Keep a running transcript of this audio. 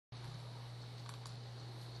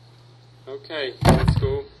Okay, let's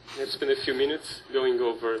go. Let's spend a few minutes going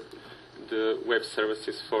over the web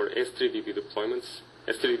services for S3DB deployments.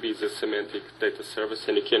 S3DB is a semantic data service,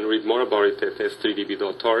 and you can read more about it at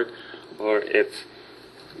s3db.org or at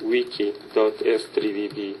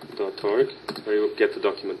wiki.s3db.org, where you get the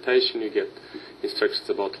documentation, you get instructions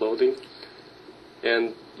about loading.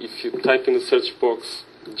 And if you type in the search box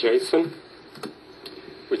JSON,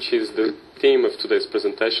 which is the theme of today's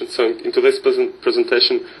presentation. So in today's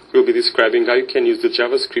presentation, we'll be describing how you can use the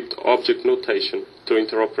JavaScript object notation to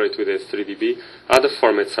interoperate with S3DB. Other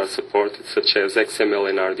formats are supported, such as XML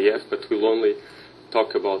and RDF, but we'll only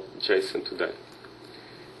talk about JSON today.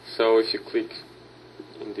 So if you click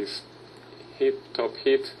in this top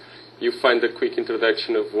hit, you find a quick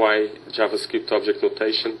introduction of why JavaScript object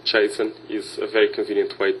notation, JSON, is a very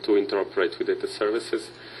convenient way to interoperate with data services.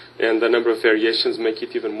 And a number of variations make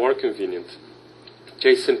it even more convenient.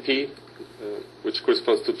 JSON-P, which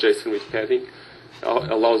corresponds to JSON with padding,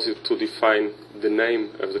 allows you to define the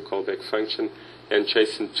name of the callback function, and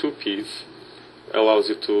JSON-2Ps allows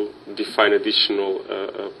you to define additional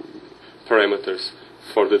parameters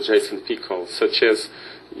for the JSON-P call, such as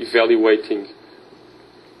evaluating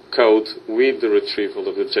code with the retrieval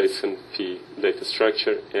of the JSON-P data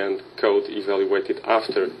structure and code evaluated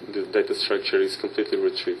after the data structure is completely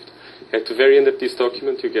retrieved. At the very end of this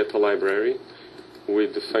document, you get a library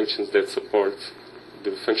with the functions that support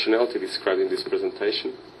the functionality described in this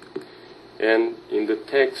presentation. And in the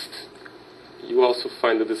text, you also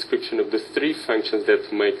find a description of the 3 functions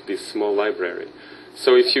that make this small library.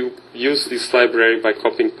 So if you use this library by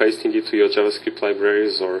copying and pasting it to your JavaScript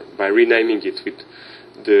libraries or by renaming it with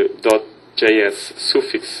the .js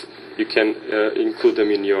suffix, you can include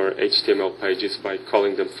them in your HTML pages by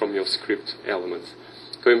calling them from your script elements.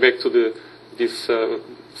 Going back to this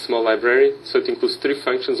small library, so it includes 3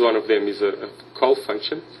 functions. One of them is a call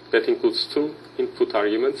function that includes 2 input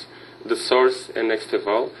arguments, the source and next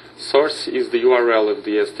eval. Source is the URL of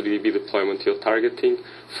the S3DB deployment you're targeting,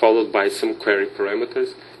 followed by some query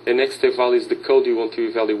parameters. And next eval is the code you want to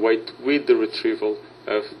evaluate with the retrieval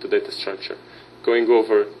of the data structure. Going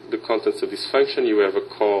over the contents of this function, you have a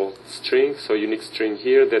call string, so unique string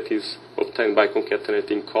here that is obtained by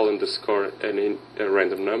concatenating call underscore and in a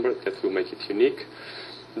random number that will make it unique.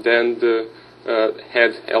 Then the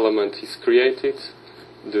head element is created,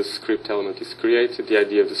 the script element is created. The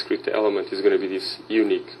idea of the script element is going to be this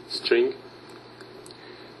unique string.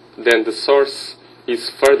 Then the source is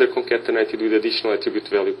further concatenated with additional attribute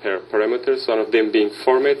value parameters, one of them being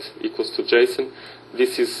format equals to JSON.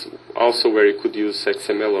 This is also where you could use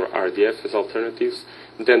XML or RDF as alternatives.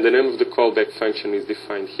 Then the name of the callback function is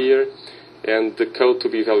defined here, and the code to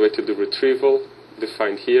be evaluated, the retrieval,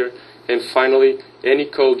 defined here. And finally, any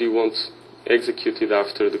code you want executed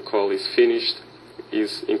after the call is finished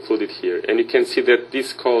is included here. And you can see that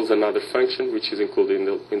this calls another function, which is included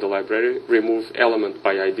in the library, remove element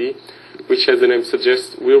by ID, which, as the name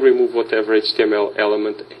suggests, will remove whatever HTML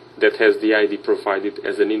element that has the ID provided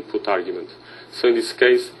as an input argument. So in this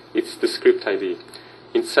case, it's the script ID.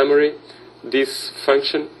 In summary, this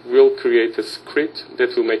function will create a script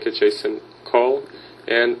that will make a JSON call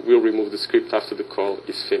and will remove the script after the call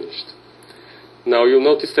is finished. Now you'll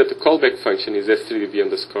notice that the callback function is S3DB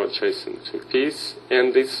underscore JSON2Ps,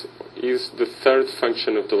 and this is the 3rd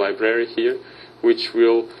function of the library here, which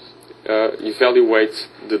will evaluate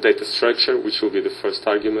the data structure, which will be the 1st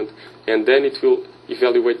argument, and then it will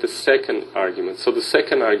evaluate the 2nd argument. So the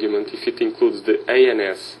 2nd argument, if it includes the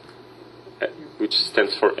ANS, which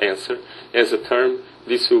stands for answer, as a term,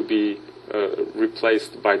 this will be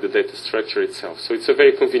replaced by the data structure itself. So it's a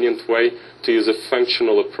very convenient way to use a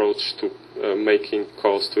functional approach to making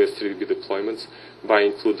calls to S3DB deployments by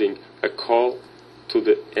including a call to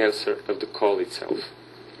the answer of the call itself.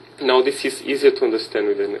 Now this is easier to understand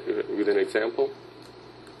with an example.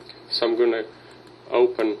 So I'm going to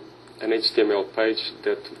open an HTML page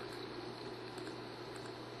that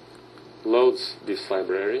loads this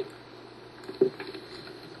library.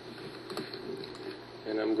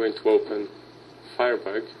 And I'm going to open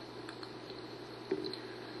Firebug.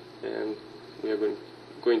 And we are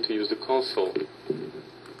going to use the console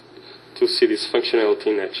to see this functionality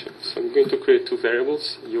in action. So I'm going to create 2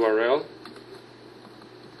 variables, URL,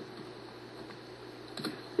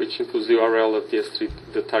 which includes the URL of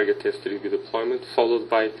the target S3DB deployment, followed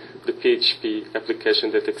by the PHP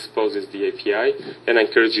application that exposes the API. And I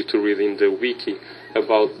encourage you to read in the wiki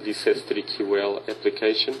about this S3QL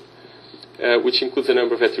application, which includes a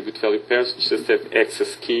number of attribute value pairs, which just have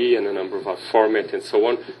access key and a number of format and so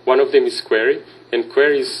on. One of them is query, and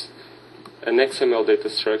query is an XML data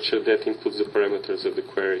structure that includes the parameters of the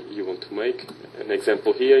query you want to make. An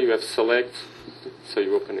example here, you have select, so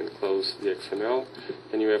you open and close the XML,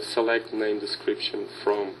 and you have select name description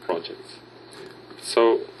from projects.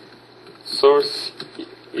 So source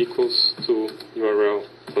equals to URL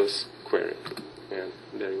plus query, and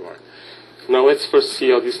there you are. Now let's first see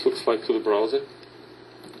how this looks like to the browser.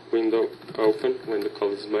 Window open when the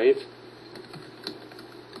call is made.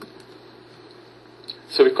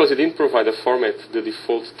 So because it didn't provide a format, the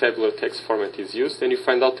default tabular text format is used, and you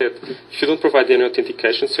find out that if you don't provide any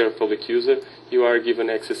authentication, so you're a public user, you are given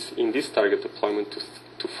access in this target deployment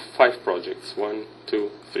to 5 projects. 1,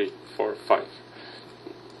 2, 3, 4, 5.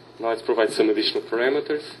 Now let's provide some additional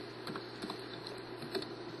parameters.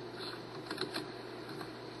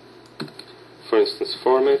 For instance,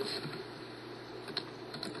 format.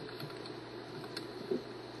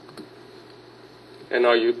 And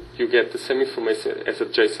now you get the same information as a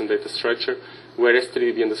JSON data structure, where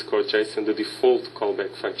S3DB underscore JSON, the default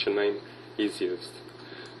callback function name, is used.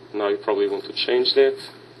 Now you probably want to change that,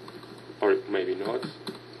 or maybe not.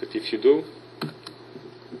 But if you do,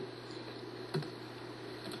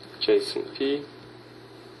 JSON P,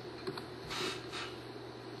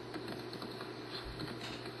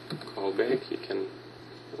 callback, you can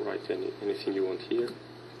write anything you want here.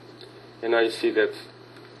 And now you see that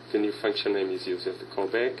the new function name is used as the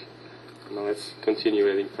callback. Now let's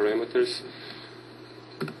continue adding parameters.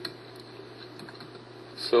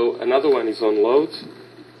 So another one is on load.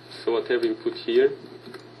 So whatever you put here,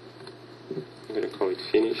 I'm going to call it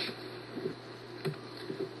finish.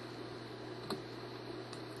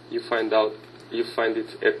 You find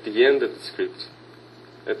it at the end of the script,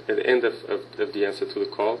 at the end of the answer to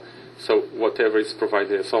the call. So whatever is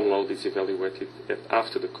provided as on load is evaluated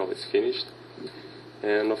after the call is finished.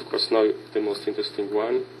 And of course now the most interesting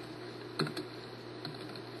one.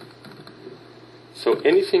 So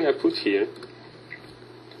anything I put here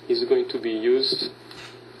is going to be used,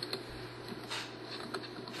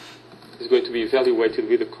 is going to be evaluated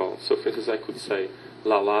with the call. So for instance I could say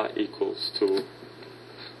la equals to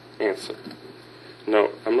answer. Now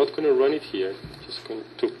I'm not going to run it here, I'm just going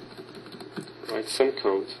to write some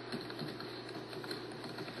code.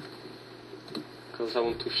 Because I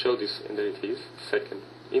want to show this, and there it is, second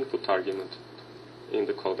input argument in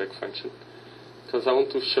the callback function. Because I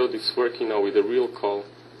want to show this working now with a real call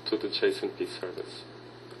to the JSON-P service.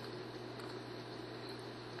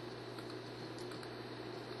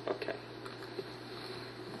 Okay.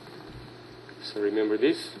 So remember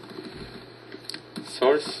this.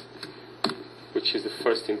 Source, which is the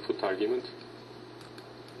first input argument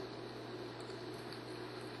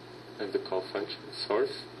of the call function,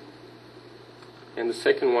 source. And the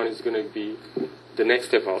second one is going to be the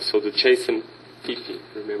next eval, so the JSON TP.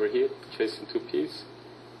 Remember here, JSON 2Ps.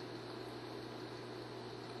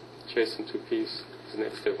 JSON 2Ps is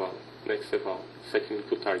next eval, second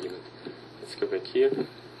input argument. Let's go back here.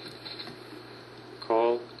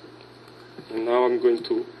 Call. And now I'm going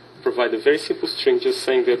to provide a very simple string, just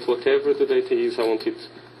saying that whatever the data is, I want it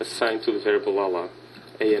assigned to the variable lala,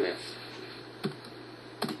 ANS.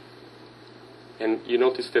 And you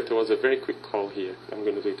notice that there was a very quick call here. I'm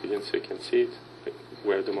going to do it again so you can see it,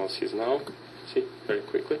 where the mouse is now. See, very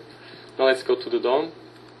quickly. Now let's go to the DOM.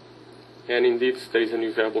 And indeed, there is a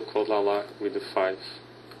new variable called lala with the 5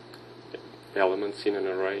 elements in an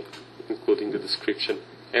array, including the description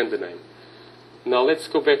and the name. Now let's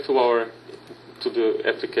go back to the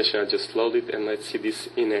application I just loaded, and let's see this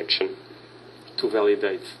in action to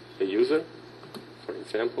validate a user, for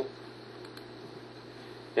example.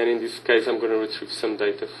 And in this case, I'm going to retrieve some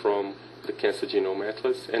data from the Cancer Genome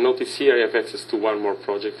Atlas. And notice here I have access to one more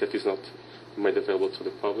project that is not made available to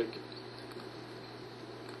the public.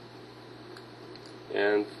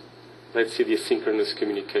 And let's see the asynchronous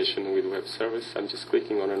communication with web service. I'm just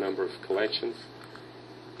clicking on a number of collections.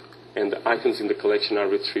 And the items in the collection are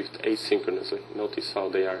retrieved asynchronously. Notice how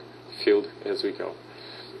they are filled as we go.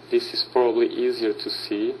 This is probably easier to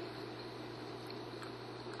see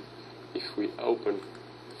if we open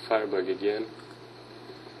Firebug again,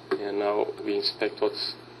 and now we inspect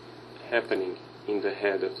what's happening in the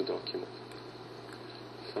head of the document.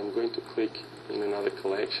 So I'm going to click in another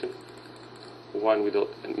collection, one with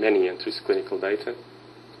many entries, clinical data,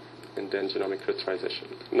 and then genomic characterization.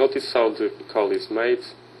 Notice how the call is made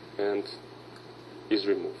and is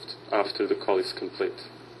removed after the call is complete.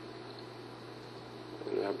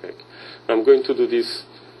 And we are back. Now I'm going to do this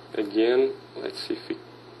again. Let's see if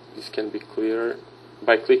this can be clearer.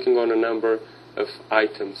 By clicking on a number of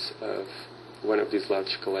items of one of these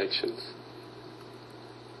large collections.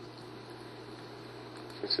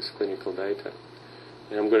 This is clinical data.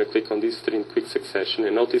 And I'm going to click on these three in quick succession,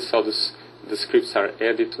 and notice how the scripts are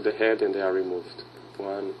added to the head and they are removed.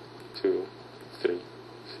 1, 2, 3.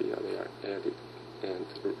 See how they are added and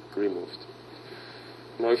removed.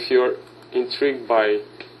 Now if you're intrigued by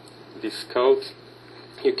this code,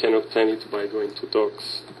 you can obtain it by going to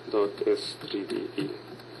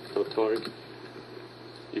docs.s3db.org.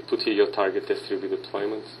 You put here your target S3DB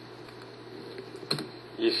deployment.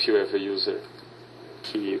 If you have a user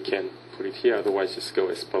key, you can put it here, otherwise just go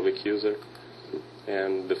as public user.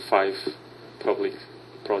 And the 5 public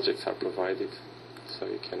projects are provided, so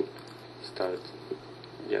you can start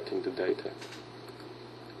getting the data.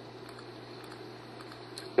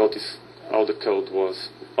 Notice how the code was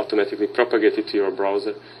automatically propagated to your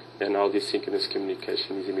browser, and how this synchronous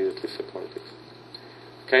communication is immediately supported.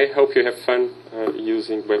 Okay, hope you have fun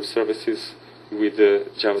using web services with the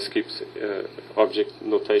JavaScript object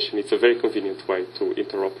notation. It's a very convenient way to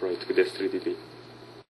interoperate with S3DB.